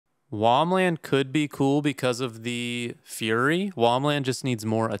Womland could be cool because of the Fury. Womland just needs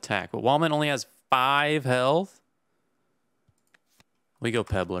more attack. But Womland only has 5 health. We go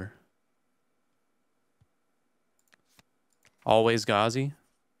Pebbler. Always Ghazi.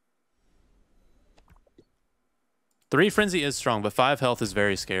 3 Frenzy is strong, but 5 health is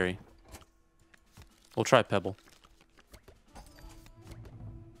very scary. We'll try Pebble.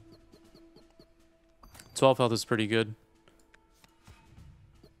 12 health is pretty good.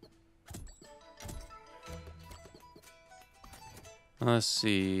 Let's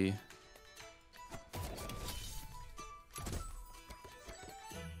see.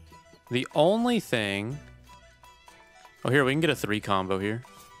 The only thing... Oh, here, we can get a 3 combo here.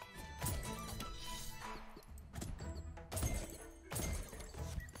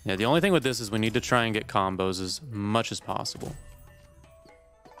 Yeah, the only thing with this is we need to try and get combos as much as possible.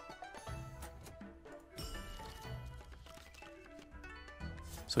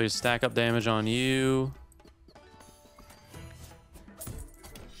 So we stack up damage on you.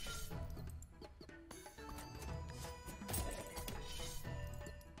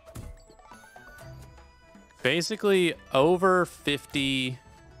 Basically, over 50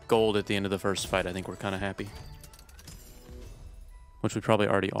 gold at the end of the first fight. I think we're kind of happy. Which we probably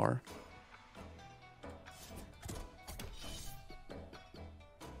already are.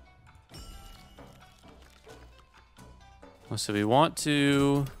 So we want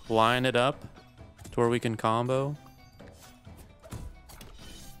to line it up to where we can combo.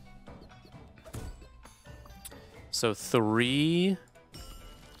 So 3...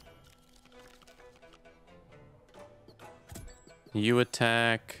 You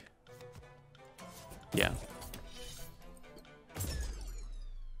attack. Yeah.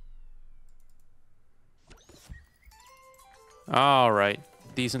 All right.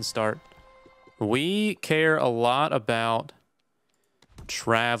 Decent start. We care a lot about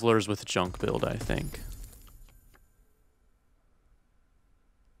travelers with junk build, I think.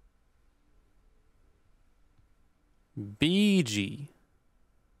 BG.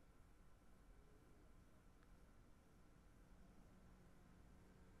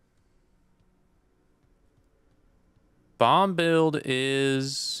 Bomb build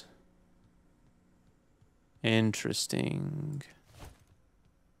is interesting.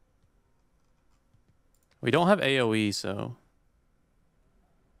 We don't have AoE, so...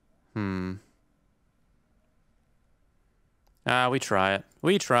 we try it.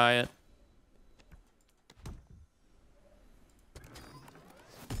 We try it.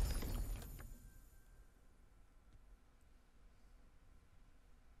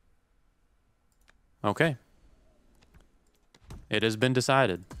 Okay. It has been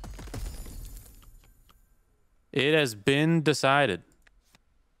decided. It has been decided.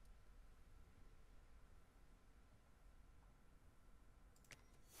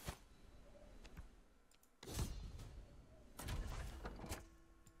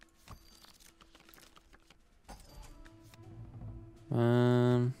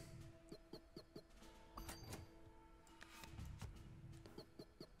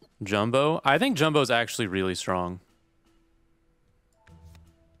 Jumbo? I think Jumbo's actually really strong.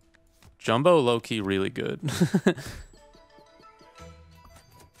 Jumbo low-key really good.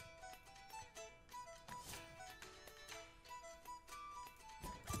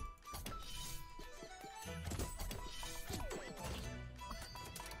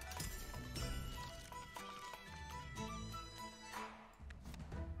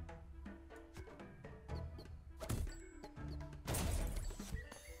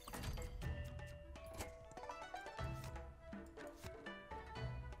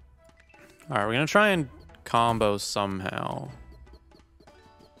 All right, we're going to try and combo somehow.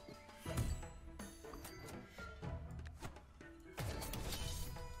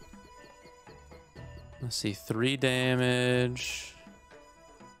 Let's see, 3 damage.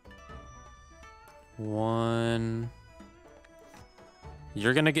 1.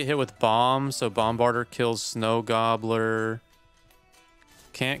 You're going to get hit with bomb, so Bombarder kills Snow Gobbler.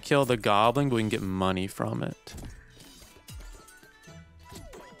 Can't kill the Goblin, but we can get money from it.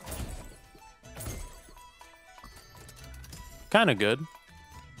 Kind of good.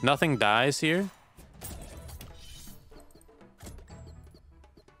 Nothing dies here.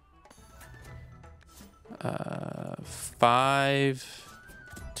 Uh, 5,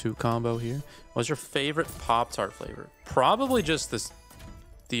 2 combo here. What's your favorite Pop-Tart flavor? Probably just this,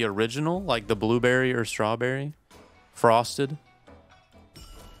 the original, like the blueberry or strawberry, frosted.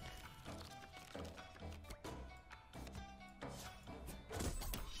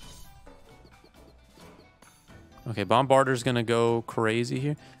 Okay, Bombarder's gonna go crazy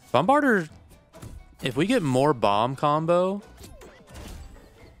here. Bombarder, if we get more bomb combo,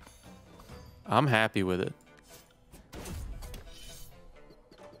 I'm happy with it.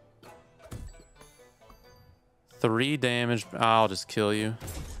 Three damage. I'll just kill you.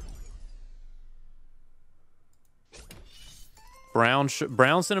 Brown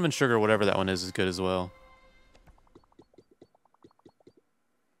cinnamon sugar, whatever that one is good as well.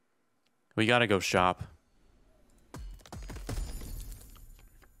 We gotta go shop.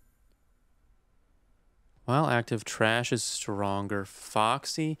 While active, trash is stronger.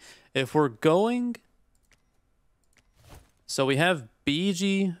 Foxy. If we're going... So we have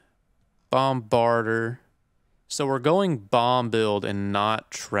BG, Bombarder. So we're going bomb build and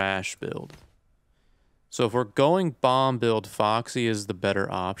not trash build. So if we're going bomb build, Foxy is the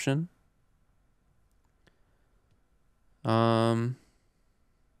better option.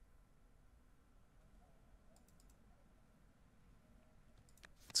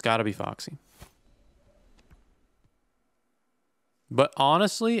 It's got to be Foxy. But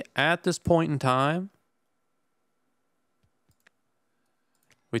honestly, at this point in time,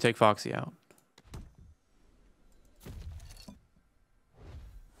 we take Foxy out.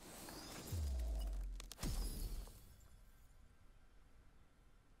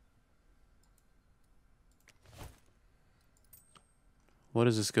 What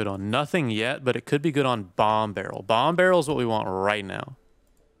is this good on? Nothing yet, but it could be good on Bomb Barrel. Bomb Barrel is what we want right now.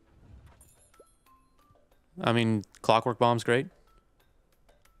 I mean, Clockwork Bomb's great.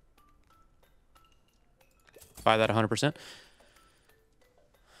 Buy that 100%.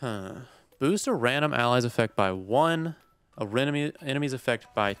 Huh. Boost a random ally's effect by 1. A enemy's effect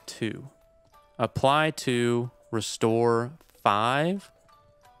by 2. Apply 2. Restore 5.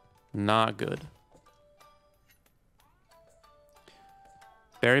 Not good.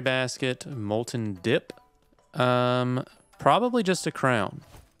 Berry basket, molten dip. Probably just a crown.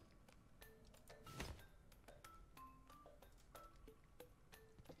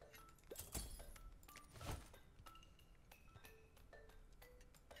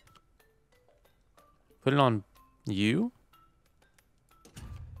 Put it on you?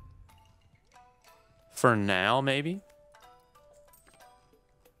 For now, maybe?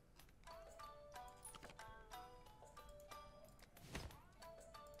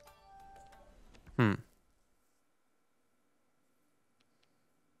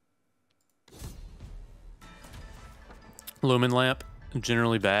 Lumen lamp,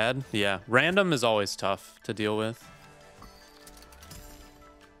 generally bad. Yeah, random is always tough to deal with.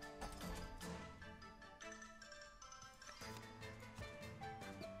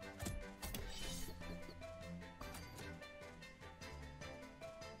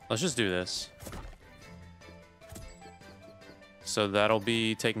 Let's just do this. So that'll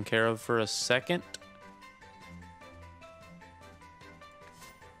be taken care of for a second.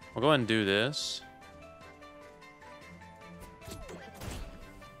 We'll go ahead and do this.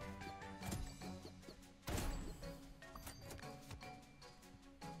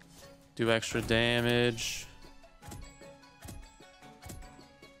 Do extra damage.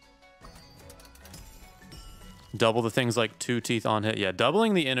 Double the things like 2 teeth on hit. Yeah,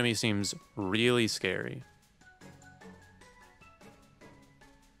 doubling the enemy seems really scary.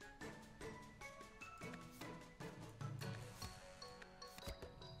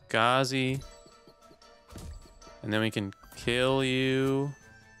 Ghazi. And then we can kill you.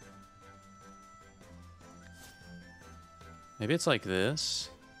 Maybe it's like this.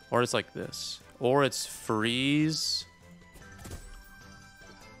 Or it's like this. Or it's freeze.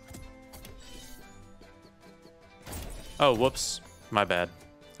 Oh, whoops. My bad.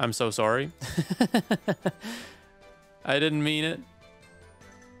 I'm so sorry. I didn't mean it.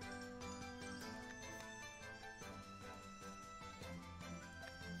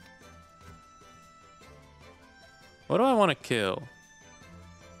 What do I want to kill?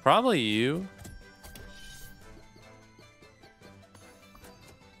 Probably you.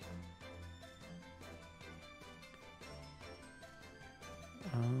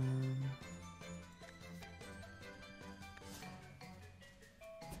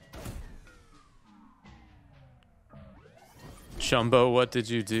 Jumbo, what did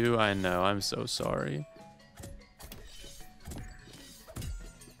you do? I know, I'm so sorry.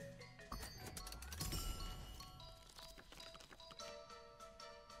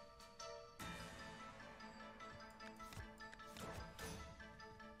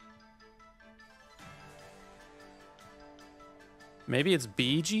 Maybe it's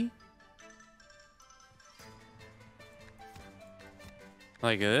BG?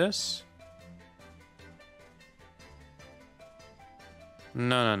 Like this?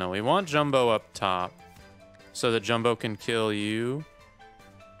 No. We want Jumbo up top so that Jumbo can kill you.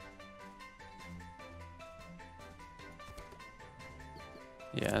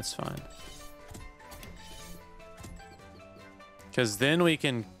 Yeah, that's fine. Because then we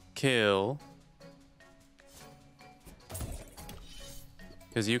can kill.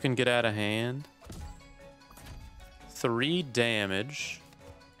 Because you can get out of hand. 3 damage.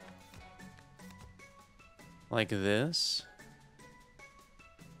 Like this.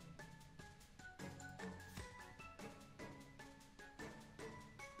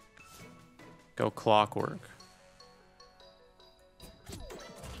 Go clockwork.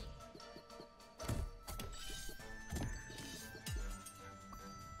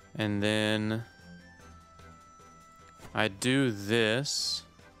 And then I do this.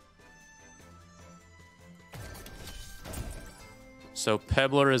 So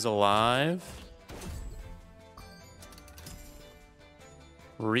Pebbler is alive.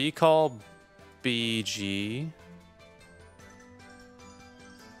 Recall BG.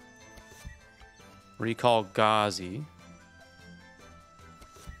 Recall Ghazi.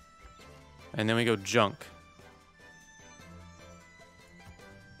 And then we go junk.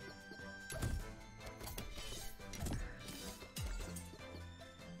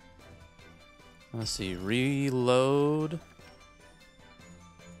 Let's see, reload.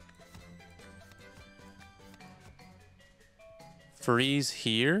 Freeze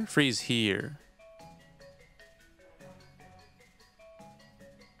here? Freeze here.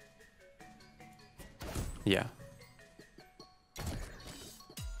 Yeah.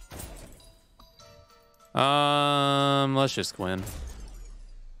 Let's just win.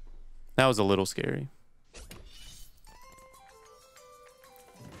 That was a little scary.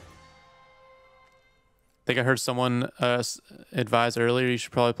 I think I heard someone advise earlier you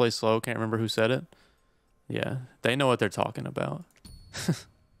should probably play slow. Can't remember who said it. Yeah, they know what they're talking about.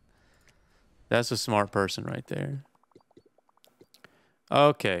 That's a smart person right there.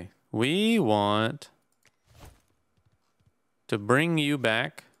 Okay, we want to bring you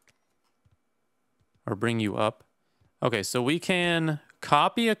back or bring you up. Okay, so we can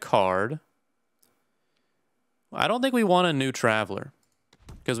copy a card. I don't think we want a new traveler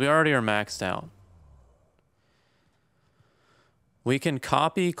because we already are maxed out. We can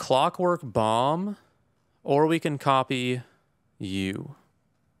copy Clockwork Bomb, or we can copy you.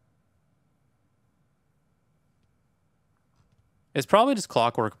 It's probably just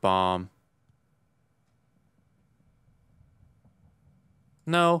Clockwork Bomb.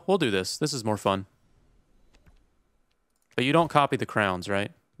 No, we'll do this. This is more fun. But you don't copy the crowns,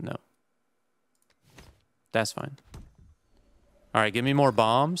 right? No. That's fine. All right, give me more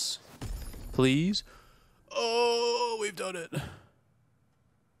bombs, please. Oh, we've done it.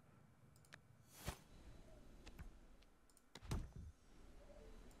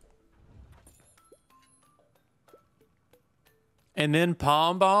 And then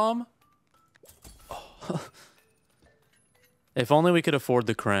Palm Bomb? Oh. If only we could afford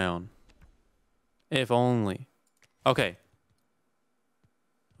the crown. If only. Okay.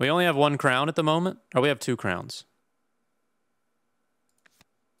 We only have 1 crown at the moment? Or we have 2 crowns?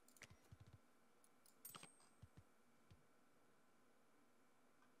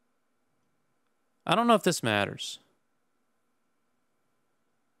 I don't know if this matters.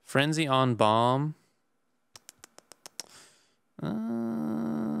 Frenzy on Bomb.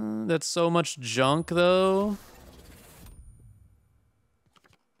 That's so much junk, though.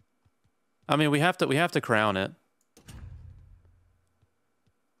 I mean, we have to crown it.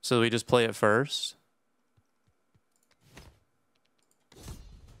 So we just play it first.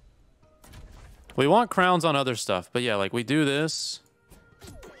 We want crowns on other stuff, but yeah, like we do this.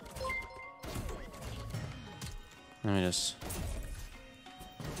 Let me just...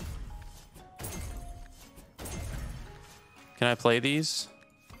 Can I play these?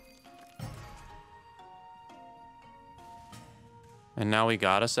 And now we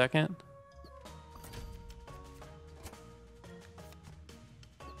got a second.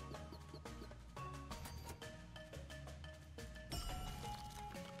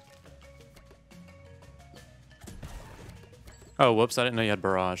 Oh, whoops, I didn't know you had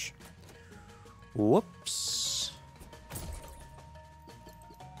barrage. Whoops.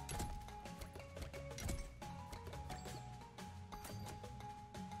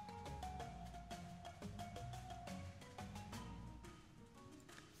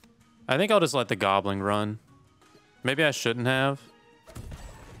 I think I'll just let the goblin run. Maybe I shouldn't have.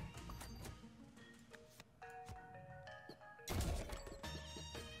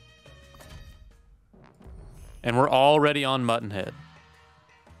 And we're already on Muttonhead.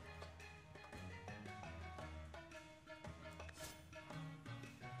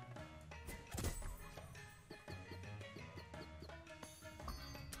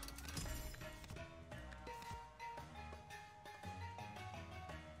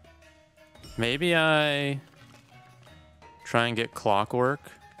 Maybe I Try and get clockwork.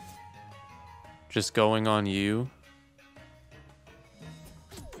 Just going on you.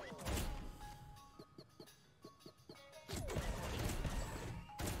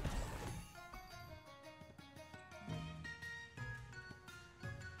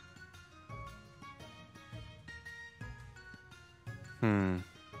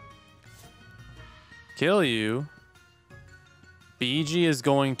 Kill you. BG is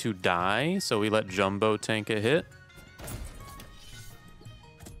going to die, so we let Jumbo tank a hit.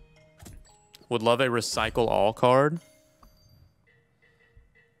 Would love a recycle all card.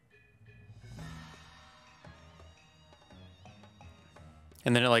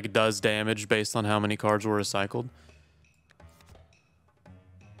 And then it like does damage based on how many cards were recycled.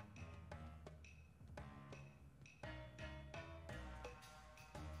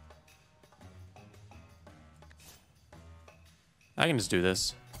 I can just do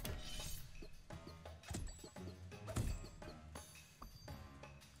this.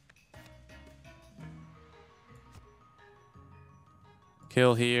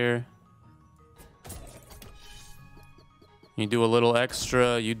 Kill here. You do a little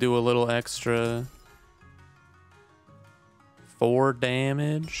extra. You do a little extra. 4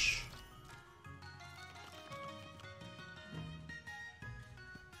 damage.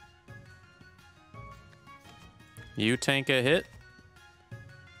 You tank a hit.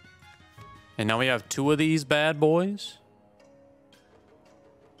 And now we have 2 of these bad boys.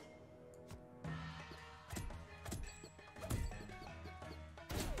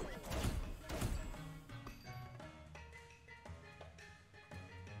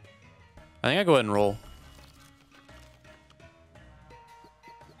 I think I go ahead and roll.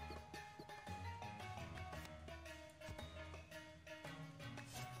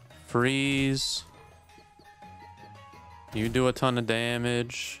 Freeze. You do a ton of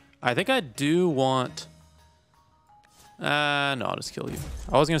damage. I think I do want... no, I'll just kill you.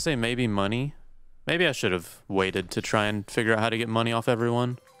 I was going to say maybe money. Maybe I should have waited to try and figure out how to get money off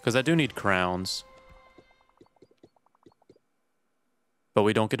everyone. Because I do need crowns. But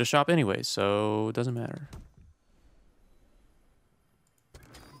we don't get a shop anyway, so it doesn't matter.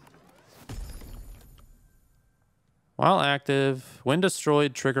 While active, when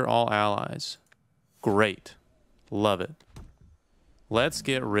destroyed, trigger all allies. Great. Love it. Let's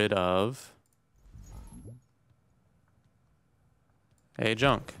get rid of a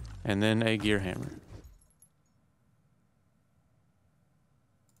junk and then a gear hammer.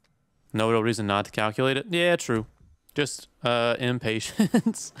 No real reason not to calculate it. Yeah, true. Just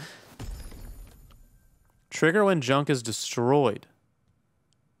impatience. Trigger when junk is destroyed.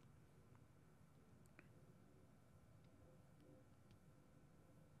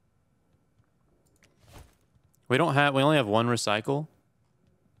 We only have 1 recycle.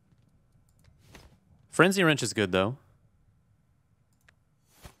 Frenzy Wrench is good though.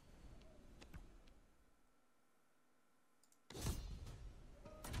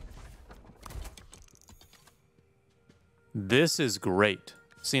 This is great.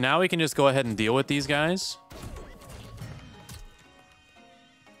 See, now we can just go ahead and deal with these guys.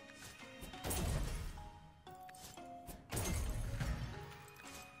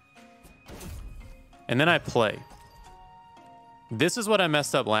 And then I play. This is what I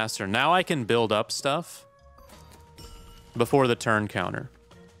messed up last turn. Now I can build up stuff before the turn counter.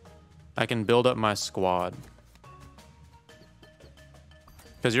 I can build up my squad.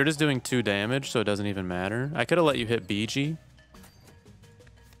 Because you're just doing 2 damage, so it doesn't even matter. I could have let you hit BG.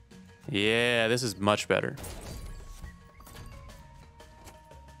 Yeah, this is much better.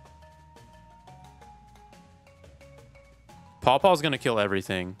 Pawpaw's gonna kill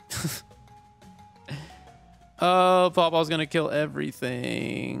everything. Oh, Pawpaw's gonna kill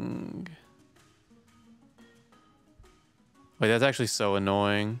everything. Wait, that's actually so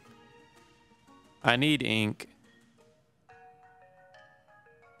annoying. I need ink.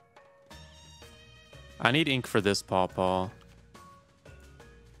 I need ink for this Pawpaw.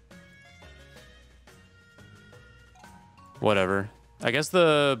 Whatever. I guess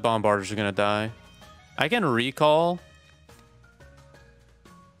the bombarders are gonna die. I can recall.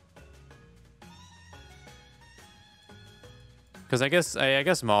 Because I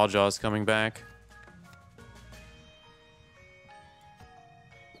guess Mawjaw's coming back.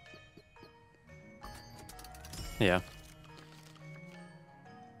 Yeah.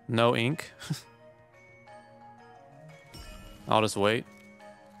 No ink. I'll just wait.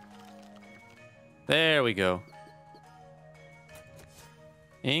 There we go.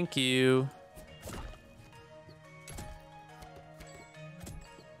 Ink you.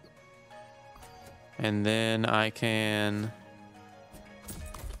 And then I can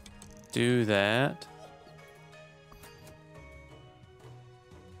do that.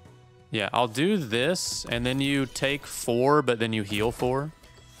 Yeah, I'll do this, and then you take 4, but then you heal 4.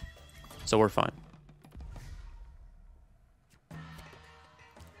 So we're fine.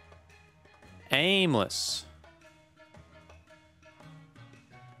 Aimless.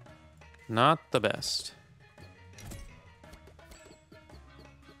 Not the best.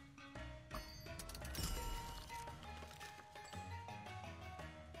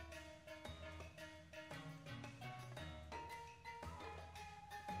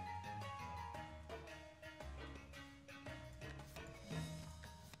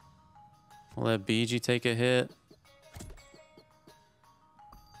 We'll let BG take a hit.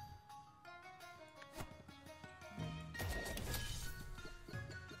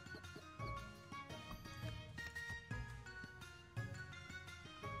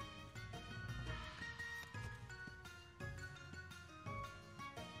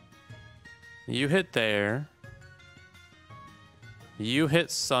 You hit there. You hit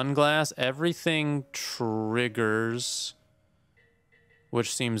sunglass. Everything triggers,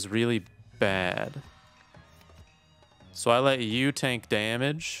 which seems really bad. So I let you tank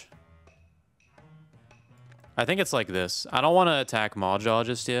damage. I think it's like this. I don't want to attack Mawjaw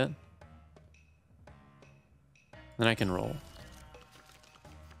just yet. Then I can roll.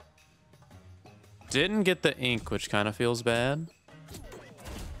 Didn't get the ink, which kind of feels bad.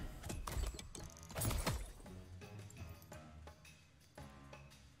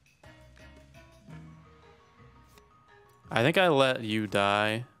 I think I let you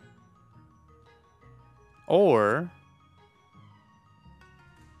die. Or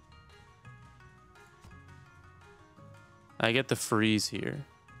I get the freeze here.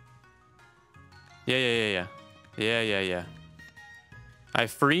 Yeah. I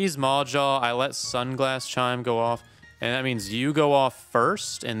freeze Mawjaw, I let Sunglass Chime go off, and that means you go off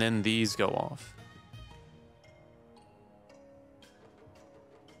first, and then these go off.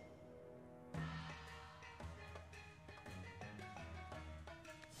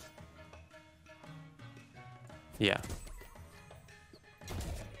 Yeah.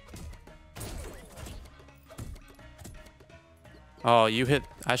 Oh, you hit...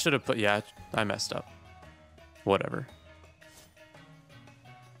 I should have put... Yeah, I messed up. Whatever.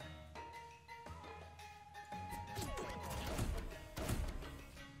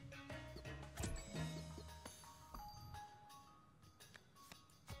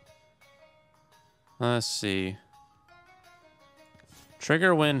 Let's see.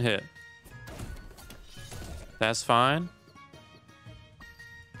 Trigger when hit. That's fine.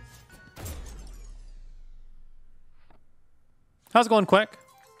 How's it going, Quack?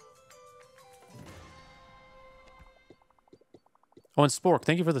 Oh, and Spork,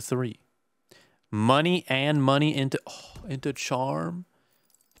 thank you for the 3. Money and money into charm.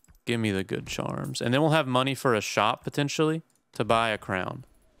 Give me the good charms. And then we'll have money for a shop, potentially, to buy a crown.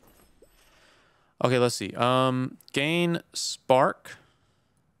 Okay, let's see. Gain Spark.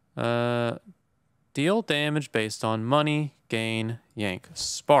 Deal damage based on money. Gain Yank.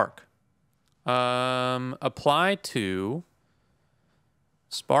 Spark. Apply to...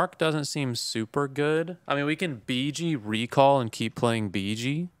 Spark doesn't seem super good. I mean, we can BG recall and keep playing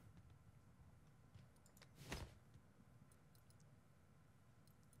BG.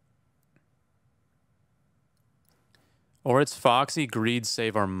 Or it's Foxy, Greed,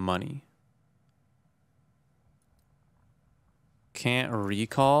 save our money. Can't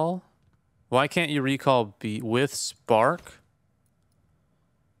recall? Why can't you recall with Spark?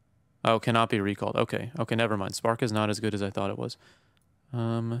 Oh, cannot be recalled. Okay, never mind. Spark is not as good as I thought it was.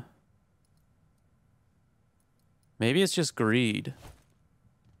 Maybe it's just Greed.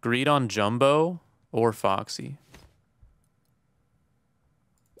 Greed on Jumbo or Foxy.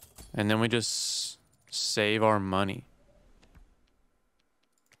 And then we just save our money.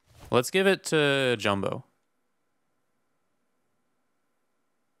 Let's give it to Jumbo.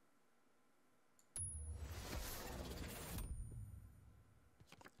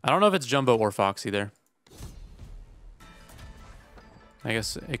 I don't know if it's Jumbo or Foxy there. I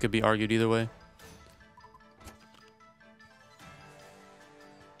guess it could be argued either way.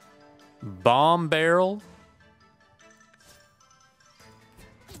 Bomb barrel.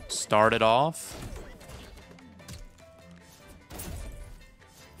 Start it off.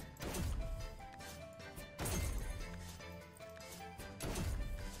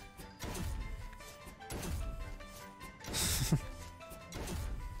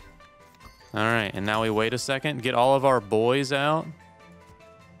 All right, and now we wait a second, get all of our boys out.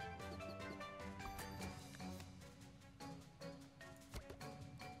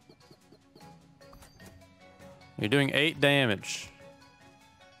 You're doing 8 damage.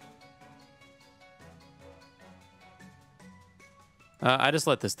 I just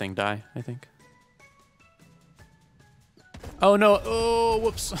let this thing die, I think. Oh, no. Oh,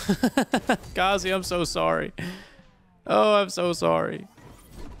 whoops. Ghazi, I'm so sorry. Oh, I'm so sorry.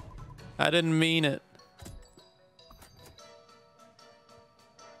 I didn't mean it.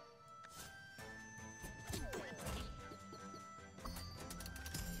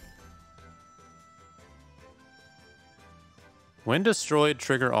 When destroyed,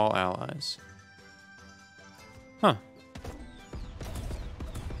 trigger all allies. Huh.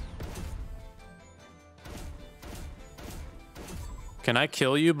 Can I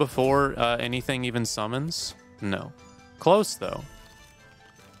kill you before anything even summons? No. Close, though.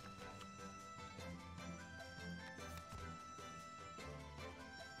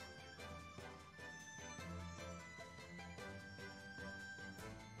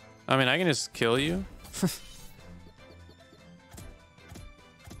 I mean, I can just kill you.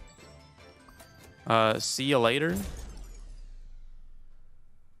 See you later.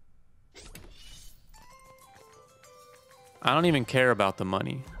 I don't even care about the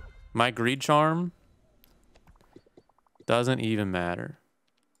money. My greed charm doesn't even matter.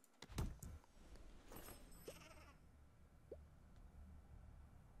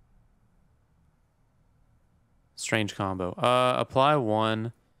 Strange combo. Apply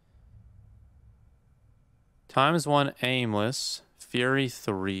 1. Times 1 aimless. Fury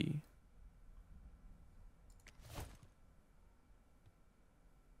 3.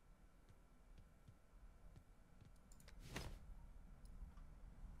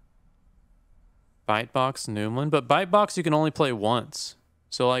 Bitebox Noomlin, but Bitebox you can only play once.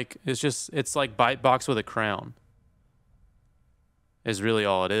 So like it's like Bitebox with a crown. Is really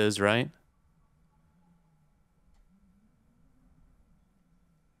all it is, right?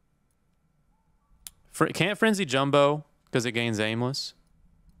 Can't Frenzy Jumbo because it gains aimless.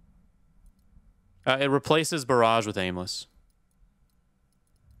 It replaces Barrage with aimless.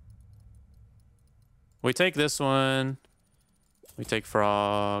 We take this one. We take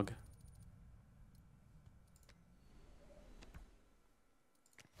Frog.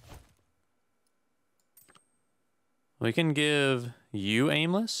 We can give you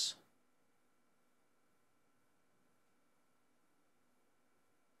aimless.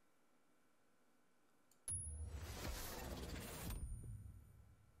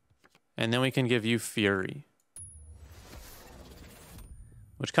 And then we can give you Fury.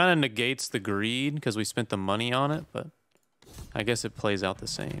 Which kind of negates the greed because we spent the money on it, but I guess it plays out the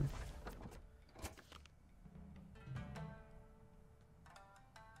same.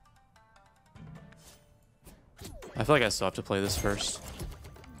 I feel like I still have to play this first.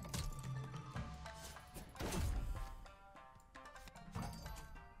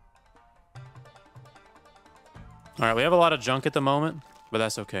 Alright, we have a lot of junk at the moment, but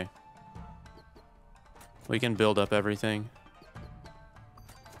that's okay. We can build up everything.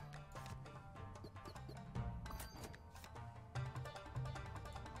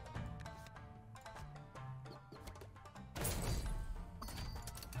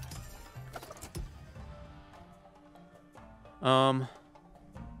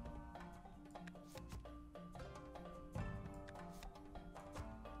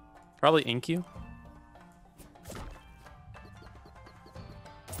 Probably ink you.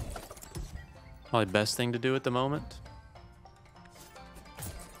 Probably best thing to do at the moment.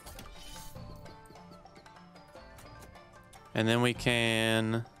 And then we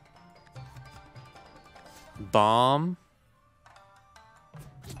can bomb.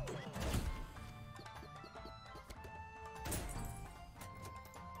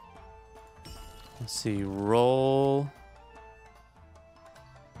 Let's see, roll.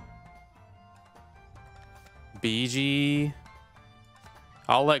 BG.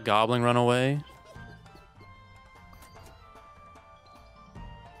 I'll let Goblin run away.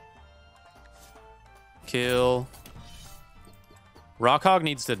 Kill. Rockhog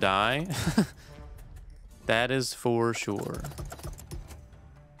needs to die. That is for sure.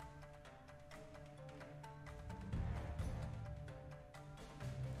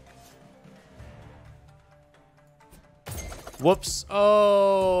 Whoops.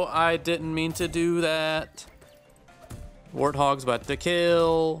 Oh, I didn't mean to do that. Warthog's about to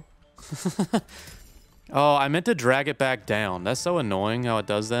kill. Oh, I meant to drag it back down. That's so annoying how it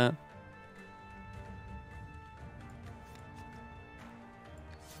does that.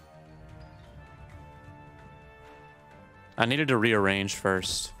 I needed to rearrange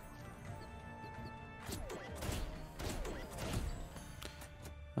first.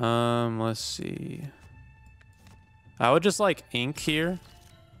 Let's see. I would just like ink here.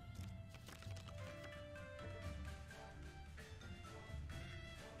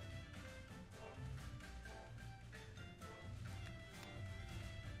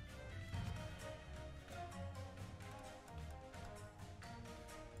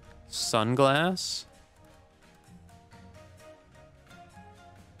 Sunglass.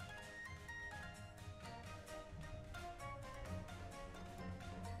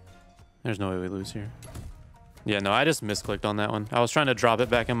 There's no way we lose here. Yeah, no, I just misclicked on that one. I was trying to drop it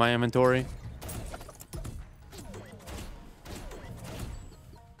back in my inventory.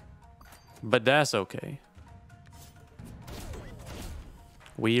 But that's okay.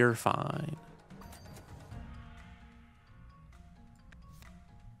 We're fine.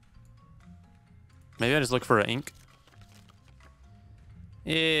 Maybe I just look for an ink.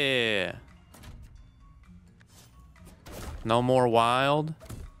 Yeah. No more wild.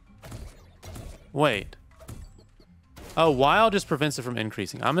 Wait. Oh, wild just prevents it from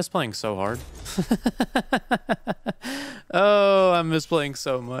increasing. I'm misplaying so hard. Oh, I'm misplaying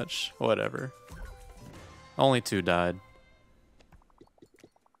so much. Whatever. Only 2 died.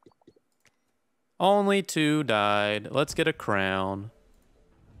 Only 2 died. Let's get a crown.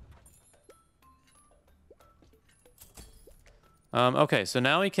 Okay, so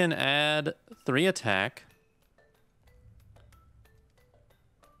now we can add 3 attack.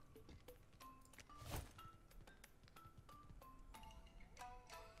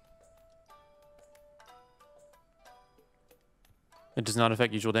 It does not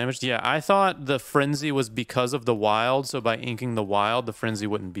affect usual damage. Yeah, I thought the frenzy was because of the wild, so by inking the wild, the frenzy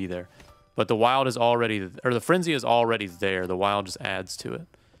wouldn't be there. But the wild is already, or the frenzy is already there. The wild just adds to it.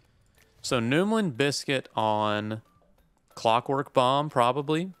 So Noomlin Biscuit on Clockwork Bomb,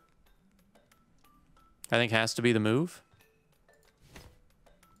 probably. I think has to be the move.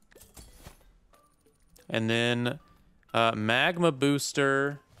 And then Magma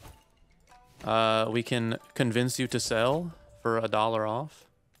Booster, we can convince you to sell for $1 off.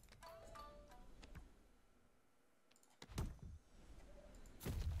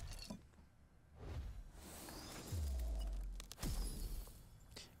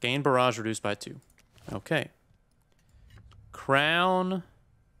 Gain barrage reduced by 2. Okay. Crown.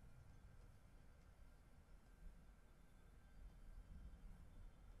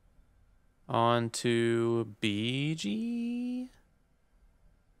 On to BG.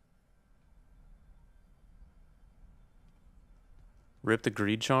 Rip the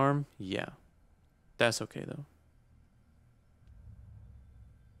Greed Charm? Yeah. That's okay, though.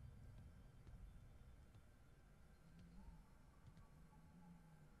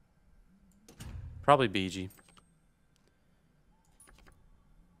 Probably BG.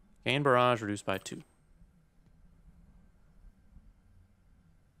 Gain barrage reduced by 2.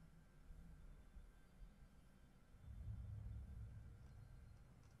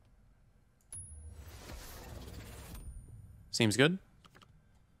 Seems good.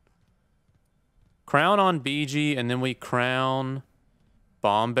 Crown on BG, and then we crown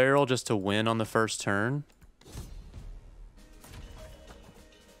Bomb Barrel just to win on the first turn.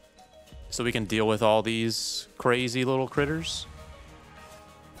 So we can deal with all these crazy little critters.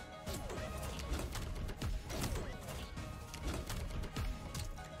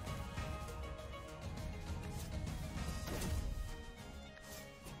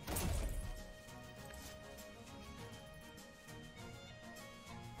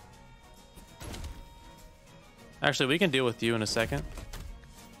 Actually, we can deal with you in a second.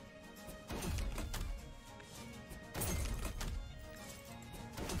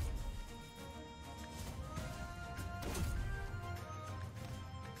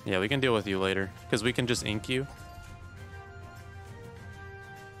 Yeah, we can deal with you later, because we can just ink you.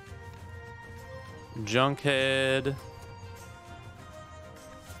 Junkhead.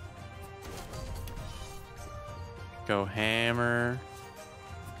 Go hammer.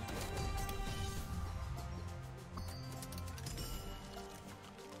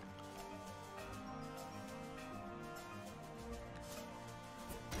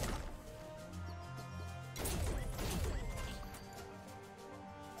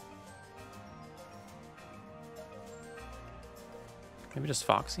 Maybe just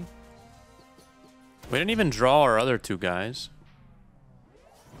Foxy? We didn't even draw our other 2 guys.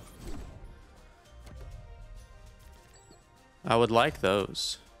 I would like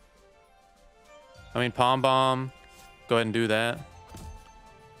those. I mean, Pom Bomb. Go ahead and do that.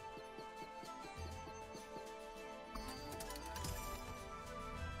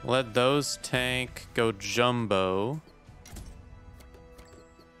 Let those tank go Jumbo.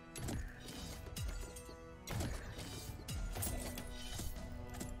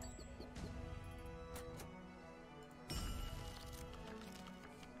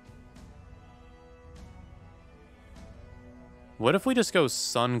 What if we just go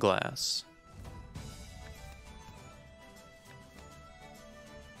Sunglass?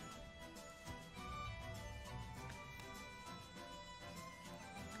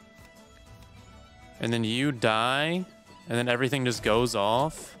 And then you die, and then everything just goes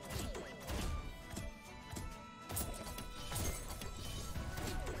off.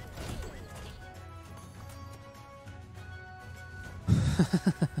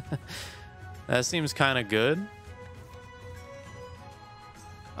 That seems kind of good.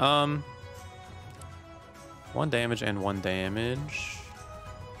 1 damage and 1 damage.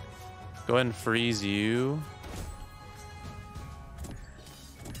 Go ahead and freeze you.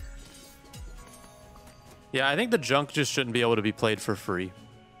 Yeah, I think the junk just shouldn't be able to be played for free.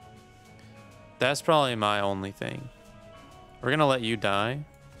 That's probably my only thing. We're gonna let you die.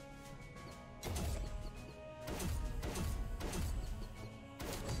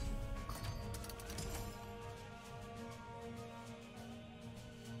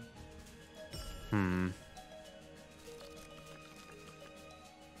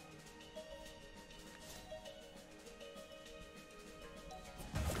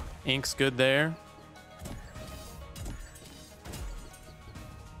 Ink's good there.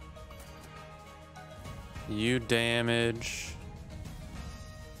 You damage.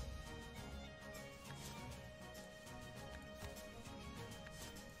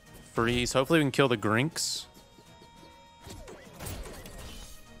 Freeze. Hopefully we can kill the Grinks.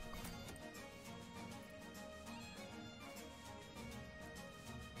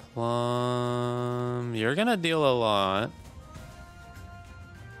 Plum. You're gonna deal a lot.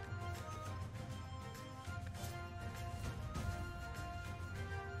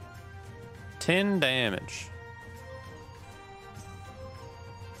 Damage.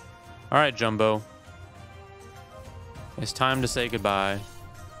 All right, Jumbo. It's time to say goodbye.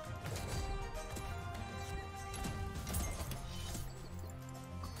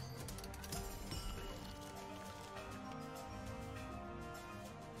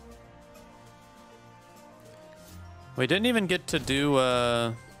 We didn't even get to do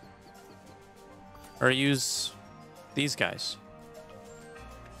or use these guys.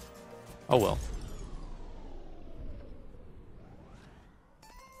 Oh well.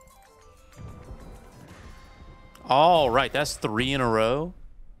 All right, that's 3 in a row.